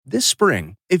This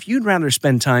spring, if you'd rather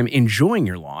spend time enjoying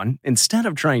your lawn instead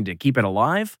of trying to keep it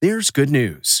alive, there's good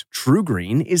news.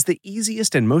 TruGreen is the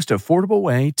easiest and most affordable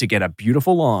way to get a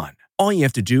beautiful lawn. All you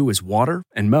have to do is water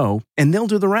and mow, and they'll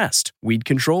do the rest. Weed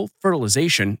control,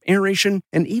 fertilization, aeration,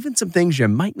 and even some things you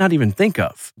might not even think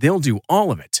of. They'll do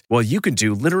all of it, while you can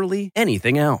do literally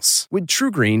anything else. With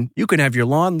TruGreen, you can have your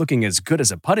lawn looking as good as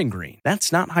a putting green.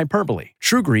 That's not hyperbole.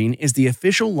 TruGreen is the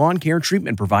official lawn care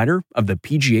treatment provider of the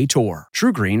PGA Tour.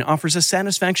 TruGreen offers a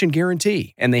satisfaction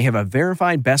guarantee, and they have a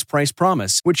verified best price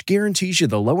promise, which guarantees you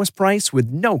the lowest price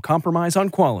with no compromise on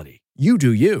quality. You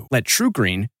do you. Let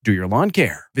TruGreen do your lawn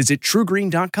care. Visit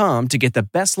TruGreen.com to get the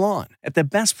best lawn at the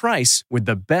best price with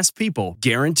the best people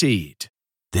guaranteed.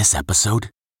 This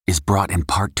episode is brought in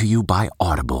part to you by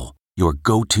Audible, your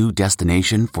go-to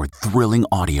destination for thrilling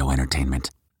audio entertainment.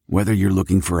 Whether you're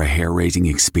looking for a hair-raising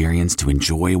experience to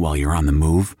enjoy while you're on the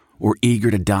move or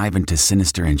eager to dive into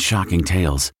sinister and shocking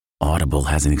tales, Audible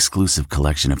has an exclusive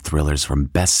collection of thrillers from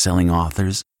best-selling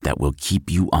authors that will keep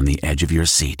you on the edge of your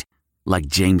seat. Like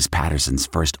James Patterson's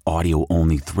first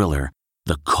audio-only thriller,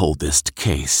 The Coldest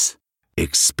Case.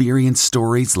 Experience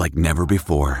stories like never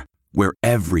before, where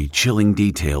every chilling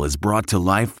detail is brought to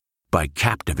life by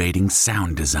captivating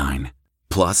sound design.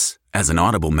 Plus, as an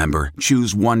Audible member,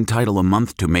 choose one title a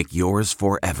month to make yours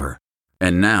forever.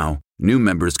 And now, new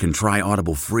members can try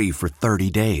Audible free for 30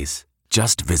 days.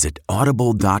 Just visit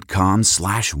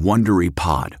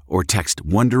audible.com/WonderyPod or text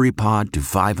WonderyPod to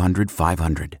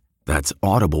 500-500. That's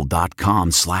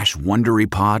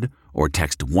audible.com/WonderyPod or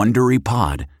text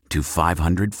WonderyPod to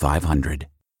 500-500.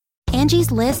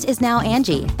 Angie's List is now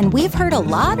Angie, and we've heard a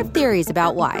lot of theories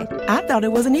about why. I thought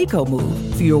it was an eco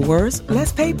move. Fewer words,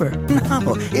 less paper.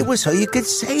 No, it was so you could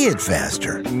say it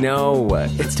faster. No,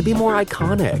 it's to be more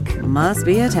iconic. Must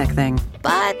be a tech thing.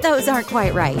 But those aren't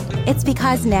quite right. It's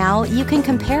because now you can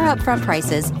compare upfront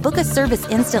prices, book a service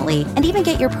instantly, and even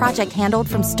get your project handled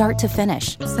from start to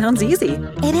finish. Sounds easy.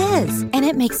 It is, and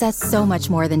it makes us so much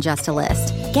more than just a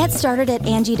list. Get started at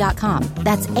Angie.com.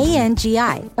 That's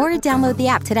ANGI, or download the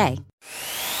app today.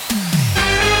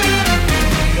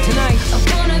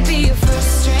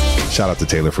 Shout out to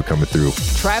Taylor for coming through.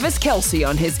 Travis Kelce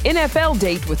on his NFL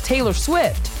date with Taylor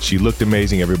Swift. She looked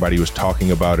amazing. Everybody was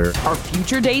talking about her. Are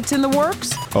future dates in the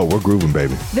works? Oh, we're grooving,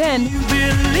 baby. Then,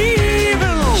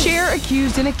 Cher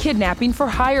accused in a kidnapping for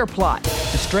hire plot.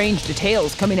 The strange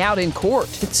details coming out in court.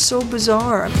 It's so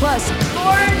bizarre. Plus,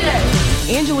 gorgeous!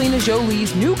 Angelina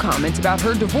Jolie's new comments about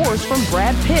her divorce from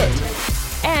Brad Pitt.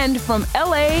 And from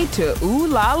LA to Ooh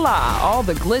La La, all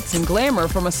the glitz and glamour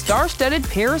from a star-studded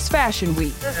Paris Fashion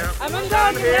Week.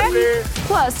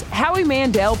 Plus, Howie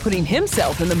Mandel putting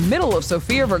himself in the middle of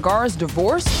Sofia Vergara's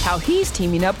divorce, how he's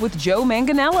teaming up with Joe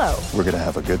Manganiello. We're gonna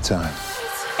have a good time.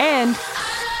 And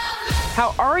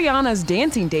how Ariana's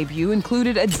dancing debut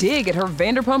included a dig at her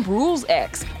Vanderpump Rules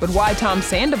ex, but why Tom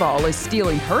Sandoval is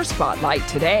stealing her spotlight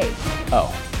today.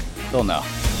 Oh, they'll know.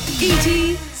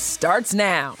 E.T. starts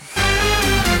now.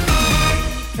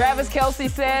 Travis Kelce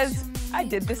says, I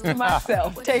did this to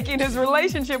myself, taking his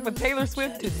relationship with Taylor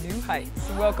Swift to new heights.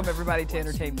 Welcome, everybody, to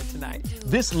Entertainment Tonight.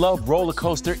 This love roller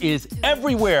coaster is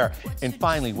everywhere. And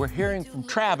finally, we're hearing from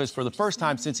Travis for the first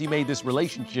time since he made this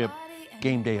relationship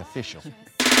game day official.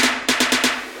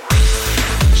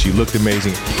 She looked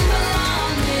amazing.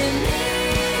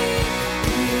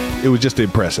 It was just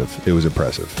impressive. It was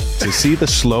impressive. To see the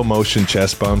slow motion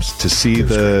chest bumps, to see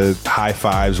the high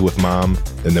fives with mom,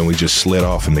 and then we just slid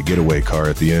off in the getaway car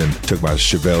at the end. Took my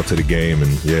Chevelle to the game,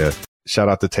 and yeah. Shout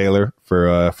out to Taylor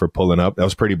for pulling up. That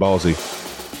was pretty ballsy.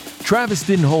 Travis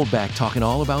didn't hold back talking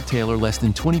all about Taylor less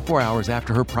than 24 hours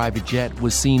after her private jet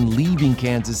was seen leaving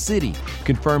Kansas City,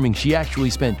 confirming she actually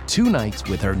spent 2 nights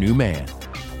with her new man.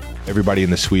 Everybody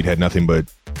in the suite had nothing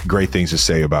but great things to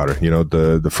say about her. You know,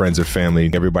 the friends and family,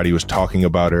 everybody was talking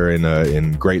about her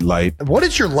in great light. What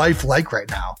is your life like right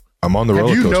now? I'm on the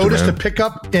roller coaster, Have you noticed man. a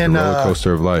pickup in... The roller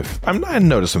coaster of life. I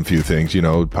noticed some few things, you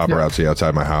know, paparazzi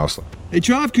outside my house. Hey,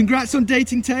 Trav, congrats on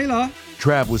dating Taylor.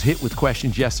 Trav was hit with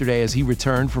questions yesterday as he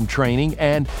returned from training,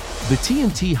 and the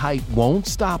TNT hype won't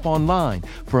stop online.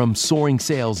 From soaring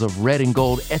sales of red and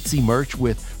gold Etsy merch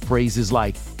with phrases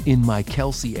like, in my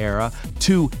Kelce era,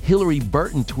 to Hillary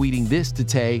Burton tweeting this to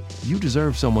Tay, you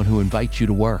deserve someone who invites you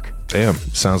to work. Damn,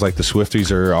 sounds like the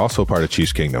Swifties are also part of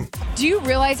Chiefs Kingdom. Do you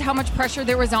realize how much pressure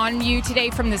there was on you today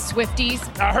from the Swifties?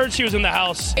 I heard she was in the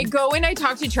house. I go and I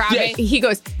talked to Travis. He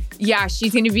goes, yeah,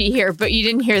 she's going to be here, but you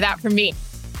didn't hear that from me.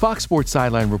 Fox Sports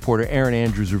sideline reporter Erin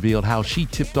Andrews revealed how she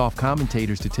tipped off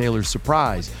commentators to Taylor's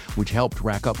surprise, which helped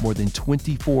rack up more than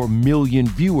 24 million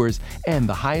viewers and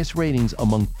the highest ratings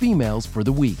among females for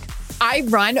the week. I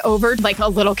run over like a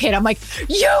little kid. I'm like,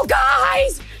 you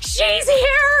guys, she's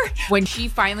here. When she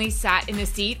finally sat in the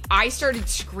seat, I started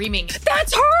screaming,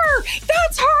 that's her,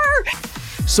 that's her.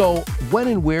 So when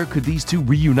and where could these two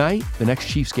reunite? The next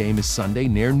Chiefs game is Sunday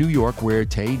near New York, where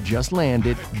Tay just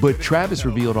landed. But Travis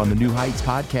revealed on the New Heights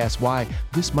podcast why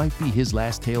this might be his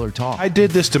last Taylor talk. I did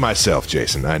this to myself,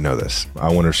 Jason. I know this.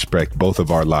 I want to respect both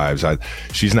of our lives.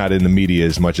 She's not in the media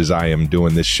as much as I am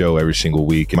doing this show every single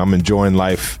week. I'm enjoying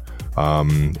life,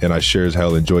 and I sure as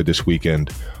hell enjoyed this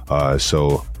weekend.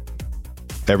 So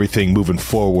everything moving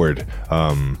forward,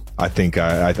 I think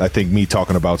me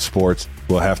talking about sports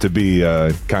will have to be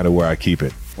kind of where I keep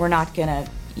it. We're not gonna,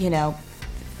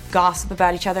 gossip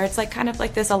about each other. It's kind of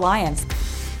like this alliance.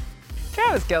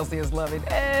 Travis Kelce is loving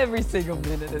every single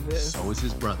minute of this. So is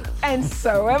his brother. And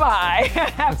so am I.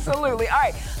 Absolutely. All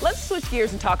right, let's switch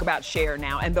gears and talk about Cher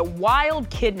now and the wild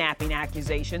kidnapping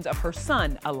accusations of her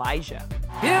son, Elijah.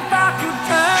 If I could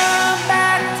turn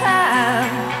back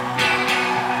time,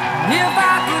 if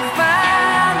I could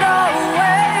find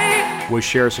a way. Was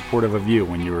Cher supportive of you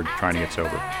when you were trying to get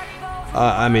sober?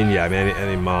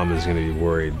 Any mom is going to be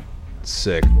worried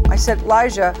sick. I said,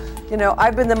 Elijah,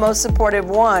 I've been the most supportive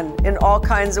one in all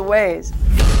kinds of ways.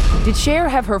 Did Cher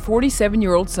have her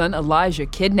 47-year-old son Elijah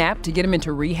kidnapped to get him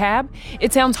into rehab?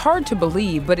 It sounds hard to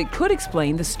believe, but it could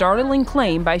explain the startling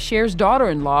claim by Cher's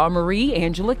daughter-in-law, Marie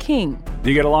Angela King.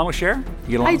 Do you get along with Cher?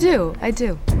 I do.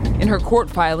 In her court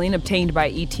filing obtained by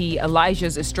ET,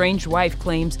 Elijah's estranged wife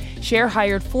claims Cher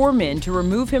hired 4 men to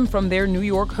remove him from their New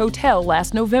York hotel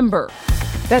last November.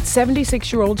 That's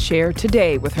 76-year-old Cher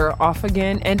today with her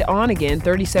off-again and on-again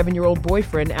 37-year-old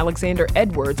boyfriend Alexander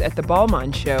Edwards at the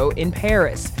Balmain show in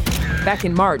Paris. Back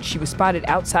in March, she was spotted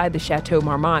outside the Chateau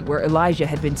Marmont where Elijah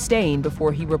had been staying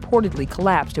before he reportedly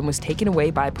collapsed and was taken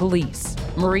away by police.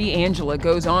 Marie Angela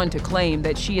goes on to claim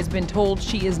that she has been told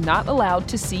she is not allowed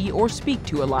to see or speak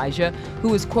to Elijah,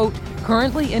 who is, quote,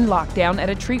 currently in lockdown at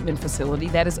a treatment facility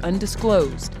that is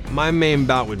undisclosed. My main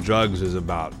bout with drugs is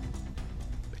about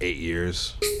 8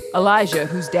 years. Elijah,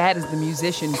 whose dad is the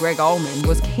musician Greg Allman,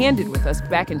 was candid with us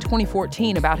back in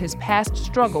 2014 about his past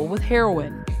struggle with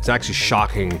heroin. It's actually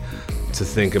shocking to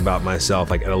think about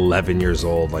myself at 11 years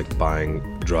old,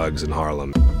 buying drugs in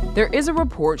Harlem. There is a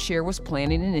report Cher was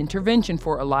planning an intervention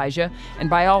for Elijah, and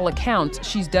by all accounts,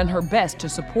 she's done her best to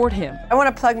support him. I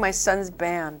want to plug my son's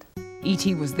band.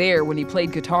 E.T. was there when he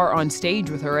played guitar on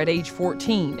stage with her at age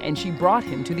 14, and she brought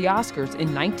him to the Oscars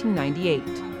in 1998.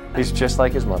 He's just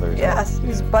like his mother. Yes,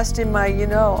 he's busting my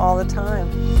all the time.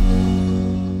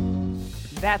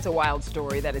 That's a wild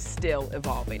story that is still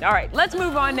evolving. All right, let's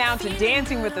move on now to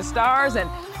Dancing with the Stars and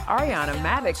Ariana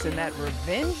Madix in that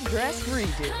revenge dress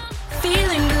redo.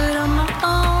 Feeling good on my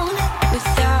own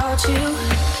without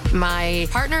you. My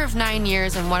partner of 9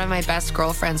 years and one of my best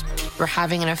girlfriends were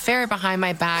having an affair behind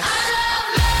my back.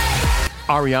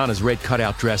 Ariana's red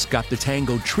cutout dress got the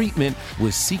tango treatment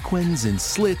with sequins and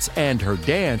slits, and her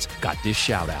dance got this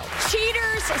shout out.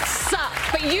 Cheaters suck,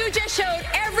 but you just showed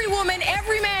every woman,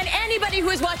 every man, anybody who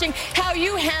is watching how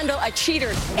you handle a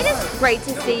cheater. It is great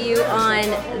to see you on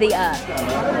the up.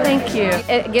 Thank you.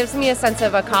 It gives me a sense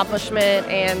of accomplishment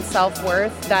and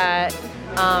self-worth that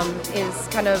is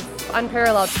kind of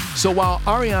unparalleled. So while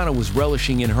Ariana was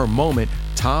relishing in her moment,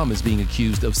 Tom is being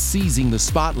accused of seizing the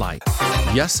spotlight.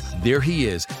 Yes, there he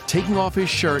is, taking off his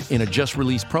shirt in a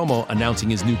just-released promo announcing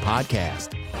his new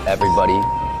podcast. Everybody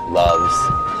loves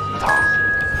Tom.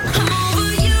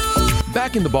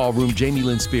 Back in the ballroom, Jamie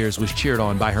Lynn Spears was cheered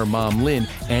on by her mom, Lynn,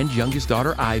 and youngest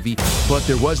daughter, Ivy, but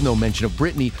there was no mention of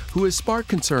Britney, who has sparked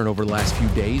concern over the last few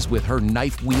days with her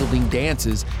knife-wielding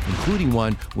dances, including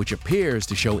one which appears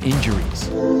to show injuries.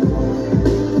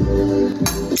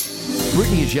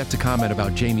 Britney is yet to comment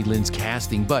about Jamie Lynn's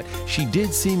casting, but she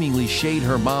did seemingly shade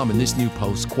her mom in this new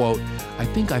post, quote, "I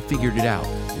think I figured it out.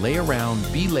 Lay around,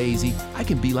 be lazy. I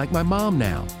can be like my mom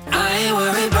now." I ain't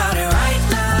worried about it right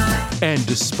now. And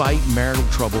despite marital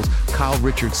troubles, Kyle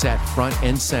Richards sat front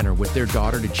and center with their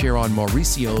daughter to cheer on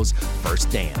Mauricio's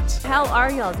first dance. How are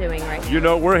y'all doing right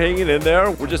now? We're hanging in there.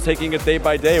 We're just taking it day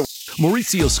by day.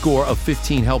 Mauricio's score of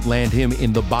 15 helped land him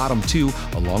in the bottom 2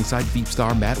 alongside Veep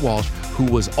star Matt Walsh, who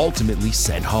was ultimately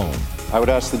sent home. I would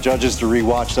ask the judges to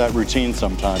rewatch that routine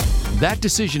sometime. That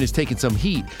decision has taken some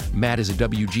heat. Matt is a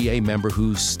WGA member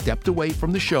who stepped away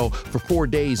from the show for 4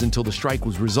 days until the strike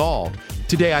was resolved.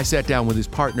 Today, I sat down with his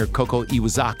partner, Coco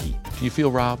Iwazaki. Do you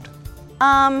feel robbed?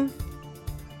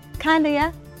 Kinda,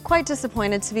 yeah. quite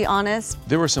disappointed, to be honest.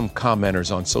 There were some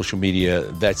commenters on social media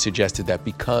that suggested that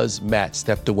because Matt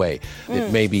stepped away,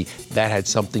 that maybe that had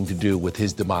something to do with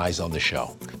his demise on the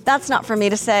show. That's not for me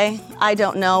to say. I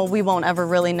don't know. We won't ever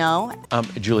really know.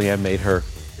 Julianne made her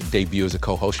debut as a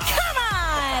co-host. Come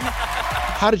on!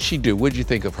 How did she do? What did you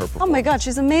think of her performance? Oh my God,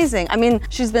 she's amazing. I mean,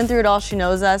 she's been through it all. She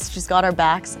knows us. She's got our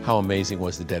backs. How amazing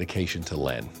was the dedication to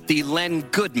Len? The Len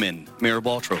Goodman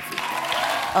Mirrorball Trophy.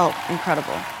 Oh,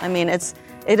 incredible. I mean, it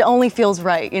only feels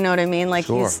right, you know what I mean? Like,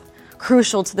 he's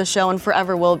crucial to the show and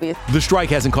forever will be. The strike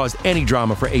hasn't caused any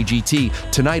drama for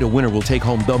AGT. Tonight, a winner will take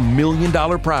home the $1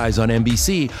 million prize on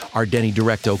NBC. Our Denny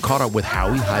Directo caught up with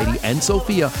Howie, Heidi, and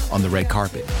Sophia on the red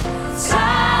carpet.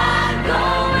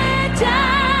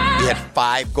 We had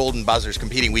 5 golden buzzers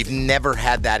competing. We've never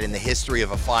had that in the history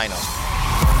of a final.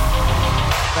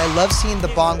 I love seeing the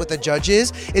bond with the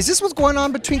judges. Is this what's going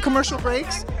on between commercial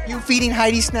breaks? You feeding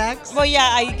Heidi snacks? Well, yeah,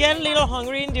 I get a little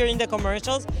hungry during the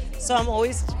commercials, so I'm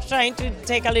always trying to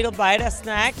take a little bite of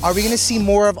snack. Are we going to see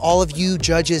more of all of you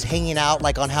judges hanging out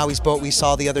like on Howie's boat we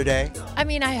saw the other day? I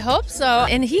mean, I hope so.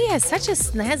 And he has such a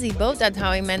snazzy boat, that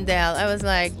Howie Mandel. I was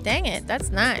like, dang it, that's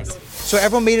nice. So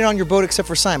everyone made it on your boat except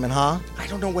for Simon, huh? I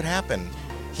don't know what happened.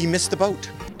 He missed the boat.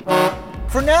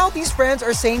 For now, these friends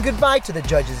are saying goodbye to the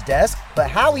judge's desk, but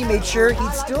Howie made sure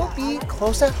he'd still be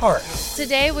close at heart.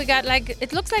 Today we got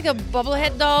it looks like a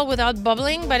bobblehead doll without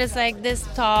bubbling, but it's like this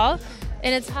tall,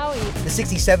 and it's Howie. The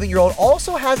 67-year-old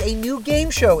also has a new game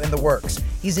show in the works.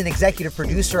 He's an executive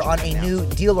producer on a new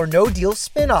Deal or No Deal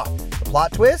spinoff. The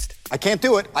plot twist? I can't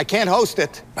do it. I can't host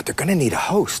it. But they're gonna need a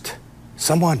host.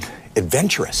 Someone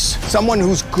adventurous. Someone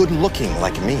who's good looking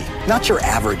like me. Not your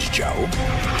average Joe.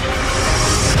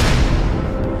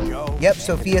 Yep,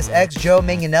 Sophia's ex, Joe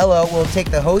Manganiello, will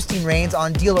take the hosting reins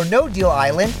on Deal or No Deal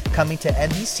Island, coming to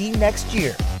NBC next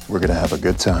year. We're going to have a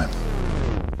good time.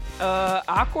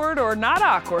 Awkward or not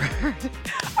awkward?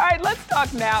 All right, let's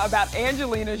talk now about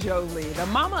Angelina Jolie. The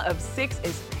mama of 6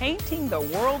 is painting the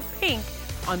world pink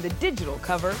on the digital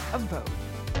cover of Vogue.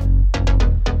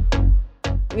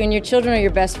 When your children are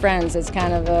your best friends, it's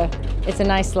kind of it's a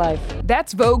nice life.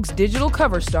 That's Vogue's digital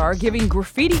cover star giving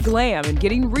graffiti glam and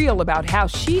getting real about how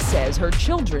she says her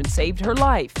children saved her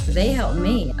life. They helped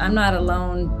me. I'm not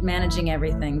alone managing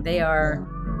everything. They are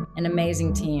an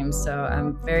amazing team, so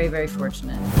I'm very, very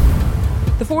fortunate.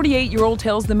 The 48-year-old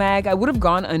tells the mag, "I would have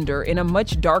gone under in a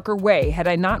much darker way had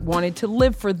I not wanted to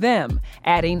live for them,"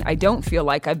 adding, "I don't feel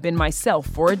like I've been myself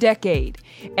for a decade."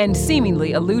 And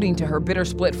seemingly alluding to her bitter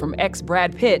split from ex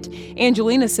Brad Pitt,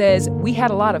 Angelina says, "We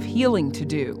had a lot of healing to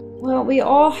do." Well, we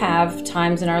all have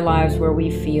times in our lives where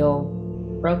we feel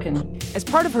broken. As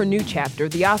part of her new chapter,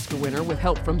 the Oscar winner, with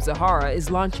help from Zahara,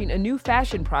 is launching a new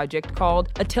fashion project called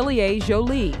Atelier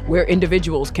Jolie, where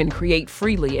individuals can create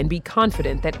freely and be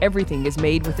confident that everything is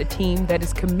made with a team that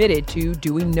is committed to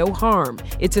doing no harm.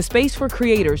 It's a space for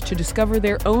creators to discover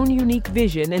their own unique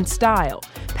vision and style.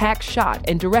 Pax shot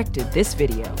and directed this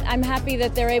video. I'm happy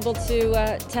that they're able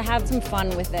to have some fun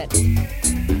with it.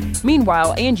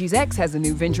 Meanwhile, Angie's ex has a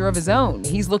new venture of his own.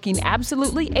 He's looking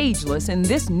absolutely ageless in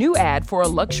this new ad for a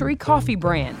luxury coffee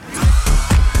brand.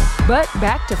 But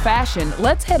back to fashion,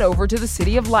 let's head over to the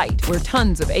City of Light, where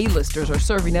tons of A-listers are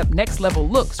serving up next-level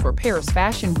looks for Paris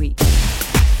Fashion Week.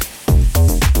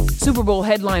 Super Bowl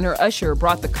headliner Usher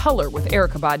brought the color with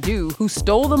Erykah Badu, who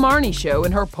stole the Marnie show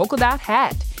in her polka dot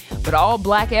hat. But all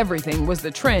black everything was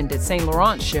the trend at Saint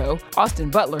Laurent's show. Austin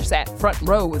Butler sat front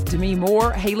row with Demi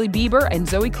Moore, Hailey Bieber, and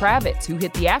Zoe Kravitz, who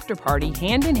hit the after party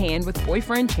hand in hand with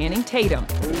boyfriend Channing Tatum.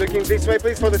 Looking this way,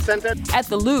 please, for the center. At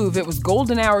the Louvre, it was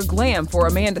golden hour glam for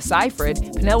Amanda Seyfried,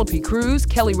 Penelope Cruz,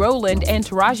 Kelly Rowland, and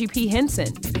Taraji P.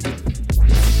 Henson.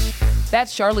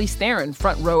 That's Charlize Theron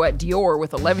front row at Dior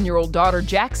with 11-year-old daughter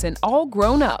Jackson, all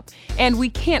grown up. And we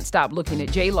can't stop looking at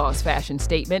J-Law's fashion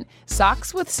statement,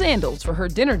 socks with sandals for her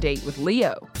dinner date with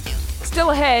Leo. Still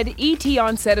ahead, E.T.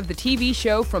 on set of the TV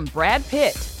show from Brad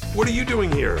Pitt. What are you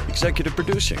doing here? Executive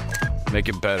producing. Make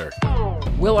it better.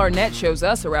 Will Arnett shows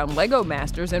us around Lego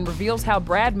Masters and reveals how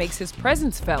Brad makes his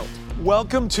presence felt.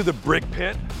 Welcome to the Brick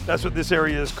Pit. That's what this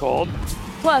area is called.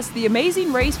 Plus, The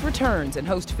Amazing Race returns, and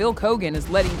host Phil Kogan is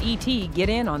letting E.T. get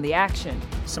in on the action.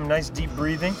 Some nice deep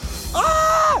breathing.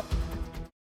 Ah!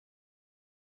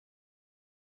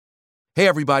 Hey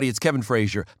everybody, it's Kevin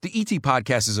Frazier. The ET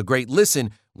Podcast is a great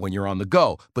listen when you're on the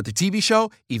go, but the TV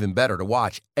show, even better to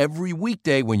watch every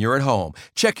weekday when you're at home.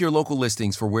 Check your local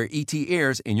listings for where ET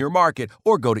airs in your market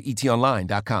or go to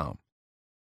etonline.com.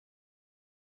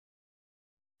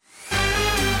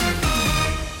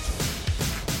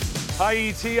 Hi,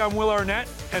 E.T., I'm Will Arnett,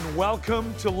 and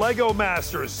welcome to Lego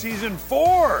Masters Season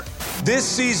 4. This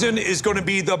season is going to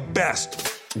be the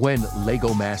best. When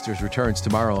Lego Masters returns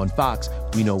tomorrow on Fox,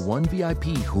 we know one VIP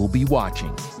who'll be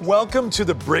watching. Welcome to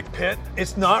the Brick Pit.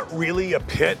 It's not really a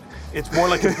pit. It's more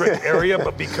like a brick area,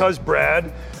 but because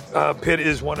Brad Pitt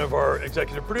is one of our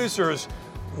executive producers,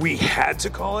 we had to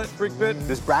call it Brick Pit.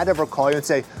 Does Brad ever call you and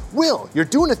say, Will, you're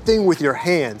doing a thing with your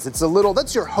hands. It's a little,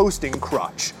 that's your hosting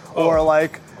crutch. Or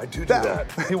like, I do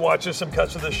that. He watches some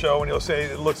cuts of the show and he'll say,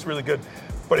 it looks really good.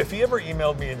 But if he ever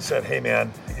emailed me and said, hey man,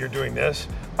 you're doing this,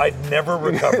 I'd never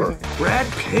recover. Brad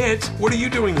Pitt, what are you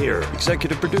doing here?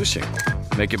 Executive producing.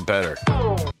 Make it better.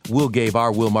 Will gave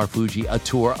our Wilmar Fuji a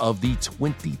tour of the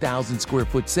 20,000 square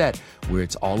foot set where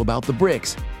it's all about the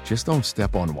bricks. Just don't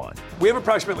step on one. We have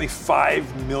approximately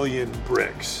 5 million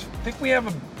bricks. I think we have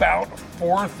about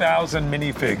 4,000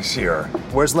 minifigs here.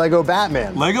 Where's Lego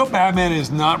Batman? Lego Batman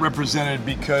is not represented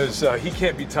because he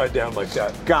can't be tied down like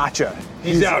that. Gotcha.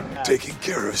 He's out taking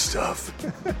care of stuff.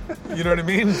 You know what I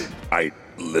mean? I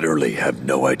literally have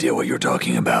no idea what you're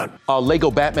talking about. Lego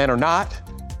Batman or not,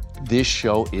 this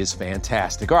show is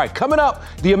fantastic. All right, coming up,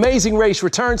 The Amazing Race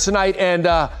returns tonight,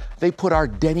 and they put our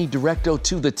Denny Directo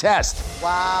to the test.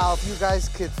 Wow, if you guys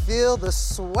could feel the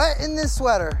sweat in this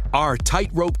sweater. Our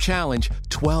tightrope challenge,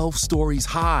 12 stories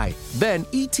high. Then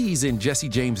E.T.'s in Jesse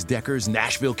James Decker's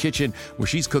Nashville kitchen, where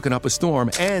she's cooking up a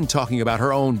storm and talking about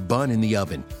her own bun in the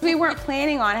oven. We weren't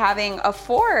planning on having a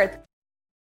fourth.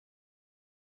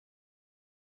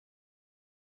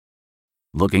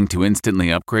 Looking to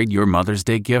instantly upgrade your Mother's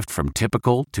Day gift from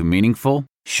typical to meaningful?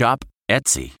 Shop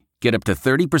Etsy. Get up to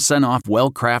 30% off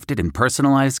well-crafted and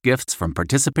personalized gifts from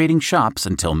participating shops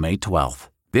until May 12th.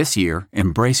 This year,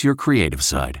 embrace your creative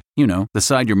side. You know, the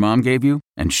side your mom gave you.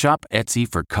 And shop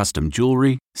Etsy for custom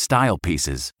jewelry, style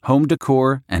pieces, home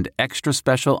decor, and extra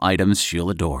special items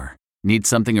she'll adore. Need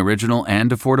something original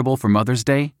and affordable for Mother's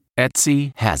Day?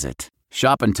 Etsy has it.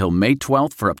 Shop until May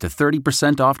 12th for up to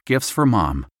 30% off gifts for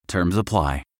mom. Terms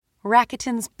apply.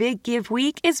 Rakuten's Big Give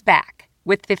Week is back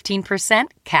with 15%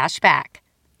 cash back.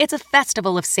 It's a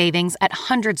festival of savings at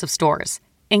hundreds of stores,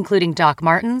 including Doc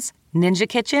Martens, Ninja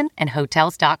Kitchen, and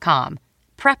Hotels.com.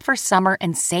 Prep for summer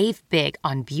and save big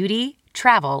on beauty,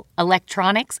 travel,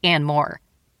 electronics, and more.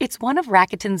 It's one of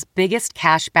Rakuten's biggest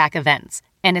cash back events,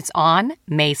 and it's on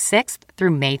May 6th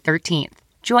through May 13th.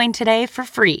 Join today for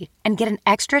free and get an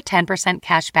extra 10%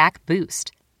 cash back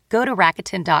boost. Go to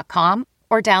Rakuten.com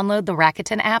or download the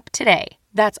Rakuten app today.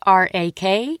 That's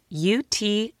Rakuten.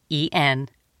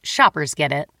 Shoppers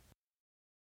get it.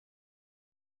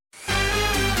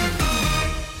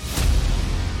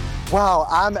 Wow,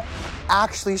 I'm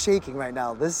actually shaking right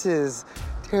now. This is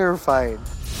terrifying.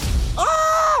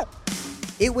 Ah!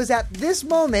 It was at this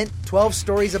moment, 12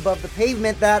 stories above the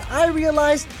pavement, that I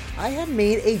realized I had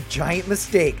made a giant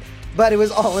mistake. But it was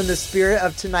all in the spirit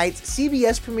of tonight's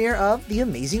CBS premiere of The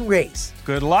Amazing Race.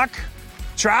 Good luck.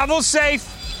 Travel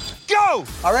safe. Go!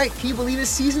 All right, can you believe it's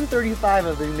season 35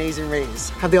 of The Amazing Race?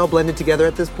 Have they all blended together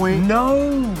at this point?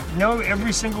 No,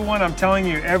 every single one. I'm telling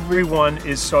you, every one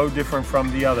is so different from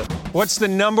the other. What's the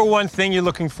number one thing you're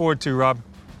looking forward to, Rob?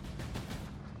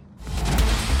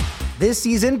 This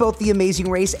season, both The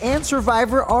Amazing Race and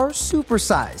Survivor are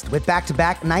supersized with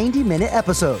back-to-back 90-minute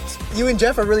episodes. You and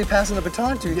Jeff are really passing the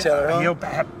baton to each other,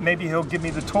 huh? Maybe he'll give me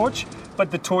the torch,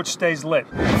 but the torch stays lit.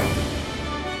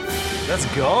 Let's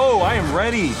go, I am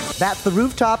ready. That's the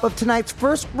rooftop of tonight's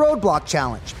first Roadblock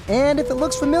Challenge. And if it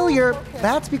looks familiar,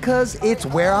 that's because it's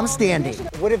where I'm standing.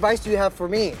 What advice do you have for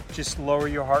me? Just lower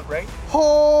your heart rate.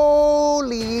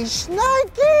 Holy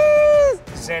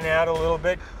shnikes! Zen out a little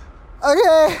bit.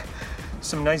 Okay.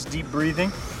 Some nice deep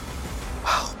breathing.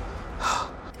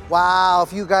 Wow,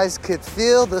 if you guys could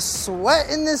feel the sweat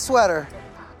in this sweater.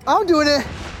 I'm doing it.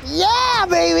 Yeah,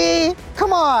 baby!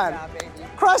 Come on. Yeah, baby.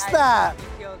 Crush that.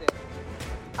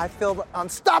 I feel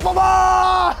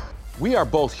unstoppable! We are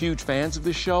both huge fans of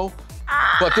this show,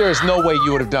 but there is no way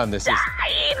you would have done this. Dying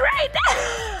right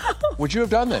now! Would you have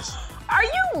done this? Are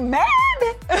you mad?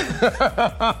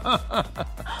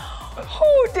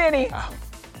 Oh, Denny.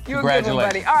 You're a good one,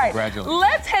 buddy. All right,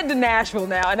 let's head to Nashville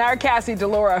now and our Cassie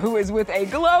DeLaura, who is with a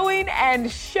glowing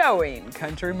and showing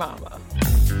country mama.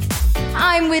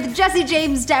 I'm with Jesse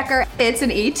James Decker. It's an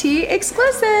ET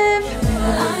exclusive.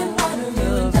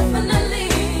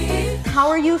 How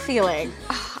are you feeling?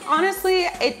 Honestly,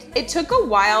 it took a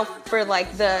while for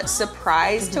like the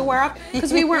surprise to wear off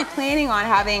because we weren't planning on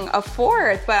having a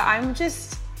fourth, but I'm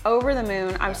just over the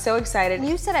moon. I'm so excited.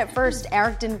 You said at first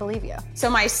Eric didn't believe you. So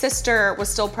my sister was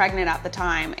still pregnant at the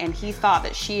time and he thought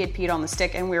that she had peed on the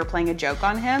stick and we were playing a joke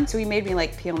on him. So he made me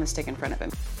like pee on the stick in front of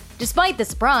him. Despite the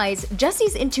surprise,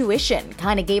 Jessie's intuition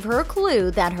kind of gave her a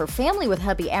clue that her family with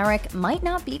hubby Eric might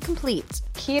not be complete.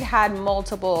 He'd had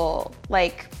multiple,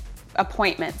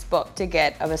 appointments booked to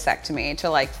get a vasectomy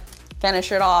to,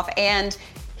 finish it off, and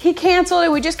he canceled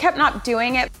it. We just kept not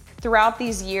doing it. Throughout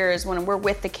these years when we're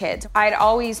with the kids, I'd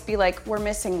always be like, we're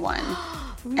missing one.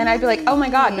 Really? And I'd be like, oh my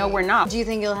God, no, we're not. Do you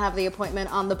think you'll have the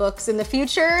appointment on the books in the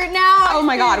future now? Oh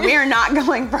my God, we are not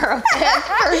going for a pick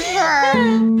for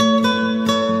sure.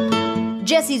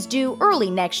 Jessie's due early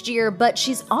next year, but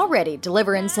she's already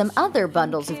delivering some other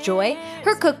bundles of joy.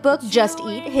 Her cookbook, Just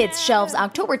Eat, hits shelves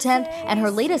October 10th, and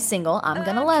her latest single, I'm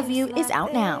Gonna Love You, is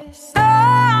out now.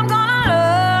 I'm gonna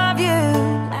love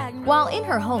you. While in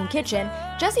her home kitchen,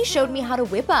 Jessie showed me how to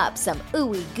whip up some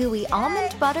ooey gooey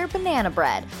almond butter banana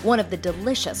bread, one of the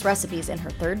delicious recipes in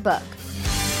her third book.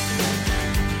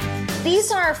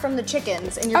 These are from the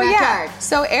chickens in your backyard. Yeah.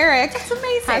 So Eric That's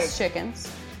amazing. has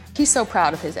chickens. He's so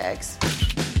proud of his eggs.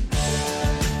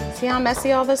 See how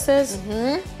messy all this is?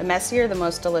 Mm-hmm. The messier, the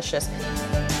most delicious.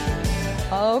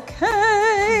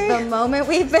 Okay. The moment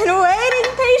we've been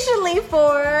waiting patiently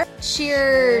for.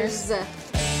 Cheers.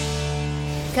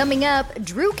 Coming up,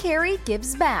 Drew Carey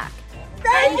gives back.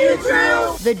 Thank you,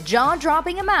 Drew! The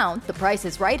jaw-dropping amount The Price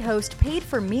is Right host paid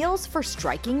for meals for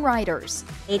striking writers.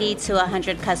 80 to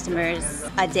 100 customers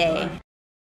a day.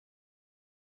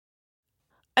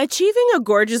 Achieving a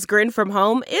gorgeous grin from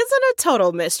home isn't a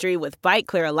total mystery with Byte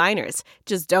Clear aligners.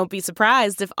 Just don't be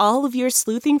surprised if all of your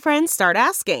sleuthing friends start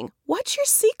asking, what's your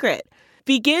secret?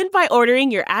 Begin by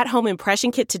ordering your at-home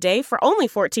impression kit today for only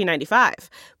 $14.95.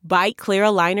 Byte Clear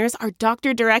aligners are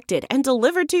doctor-directed and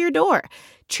delivered to your door.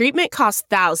 Treatment costs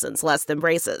thousands less than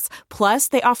braces. Plus,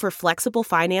 they offer flexible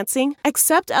financing,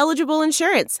 accept eligible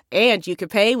insurance, and you can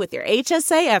pay with your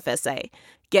HSA FSA.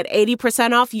 Get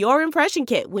 80% off your impression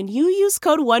kit when you use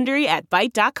code WONDERY at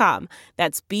Byte.com.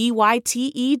 That's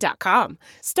BYTE.com.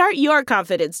 Start your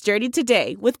confidence journey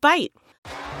today with Byte.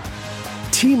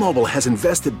 T-Mobile has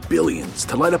invested billions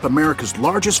to light up America's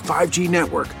largest 5G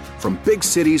network, from big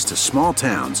cities to small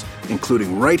towns,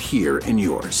 including right here in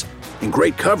yours. And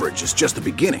great coverage is just the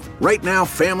beginning. Right now,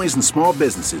 families and small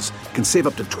businesses can save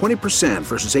up to 20%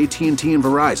 versus AT&T and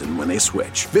Verizon when they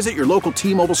switch. Visit your local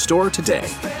T-Mobile store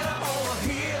today.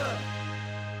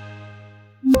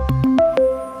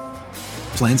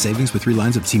 Plan savings with 3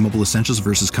 lines of T-Mobile Essentials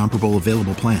versus comparable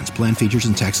available plans. Plan features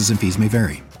and taxes and fees may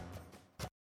vary.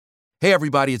 Hey,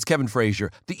 everybody, it's Kevin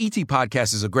Frazier. The ET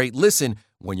Podcast is a great listen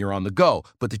when you're on the go,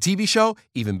 but the TV show,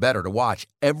 even better to watch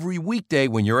every weekday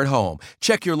when you're at home.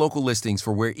 Check your local listings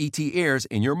for where ET airs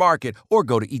in your market or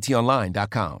go to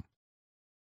etonline.com.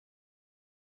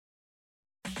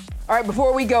 All right,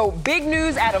 before we go, big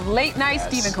news out of late night.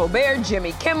 Stephen Colbert,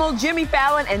 Jimmy Kimmel, Jimmy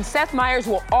Fallon, and Seth Meyers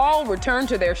will all return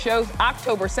to their shows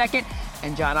October 2nd.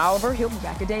 And John Oliver, he'll be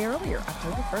back a day earlier,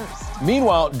 October 1st.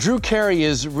 Meanwhile, Drew Carey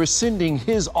is rescinding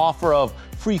his offer of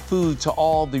free food to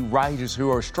all the writers who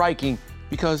are striking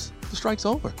because the strike's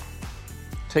over.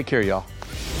 Take care, y'all.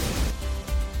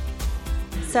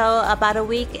 So about a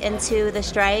week into the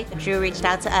strike, Drew reached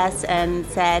out to us and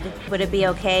said, would it be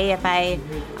okay if I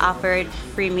offered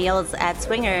free meals at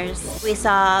Swingers? We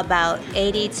saw about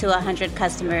 80 to 100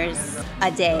 customers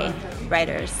a day,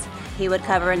 writers. He would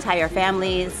cover entire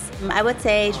families. I would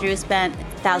say Drew spent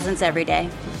thousands every day.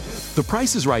 The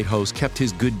Price is Right host kept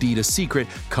his good deed a secret,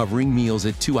 covering meals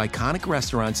at 2 iconic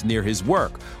restaurants near his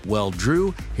work. Well,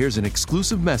 Drew, here's an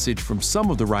exclusive message from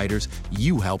some of the writers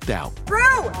you helped out.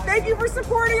 Drew, thank you for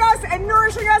supporting us and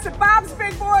nourishing us at Bob's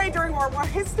Big Boy during our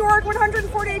historic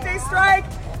 148-day strike.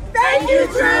 Thank you,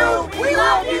 Drew. We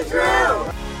love you, Drew.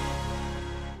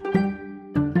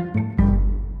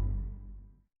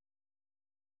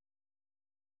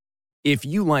 If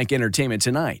you like Entertainment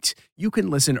Tonight, you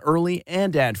can listen early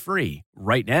and ad-free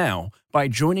right now by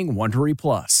joining Wondery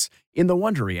Plus in the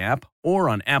Wondery app or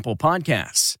on Apple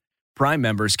Podcasts. Prime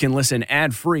members can listen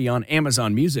ad-free on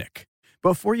Amazon Music.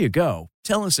 Before you go,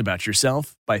 tell us about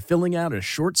yourself by filling out a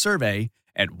short survey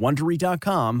at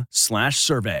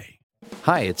Wondery.com/survey.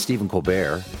 Hi, it's Stephen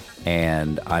Colbert,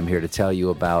 and I'm here to tell you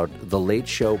about The Late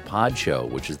Show Pod Show,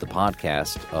 which is the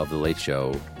podcast of The Late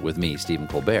Show with me, Stephen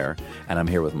Colbert, and I'm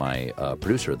here with my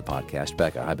producer of the podcast,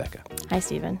 Becca. Hi, Becca. Hi,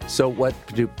 Stephen. So what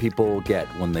do people get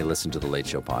when they listen to The Late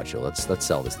Show Pod Show? Let's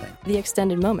sell this thing. The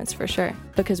extended moments, for sure,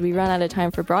 because we run out of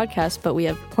time for broadcast, but we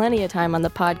have plenty of time on the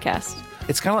podcast.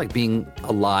 It's kind of like being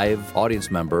a live audience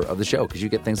member of the show because you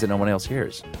get things that no one else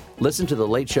hears. Listen to The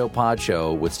Late Show Pod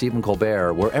Show with Stephen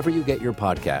Colbert wherever you get your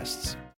podcasts.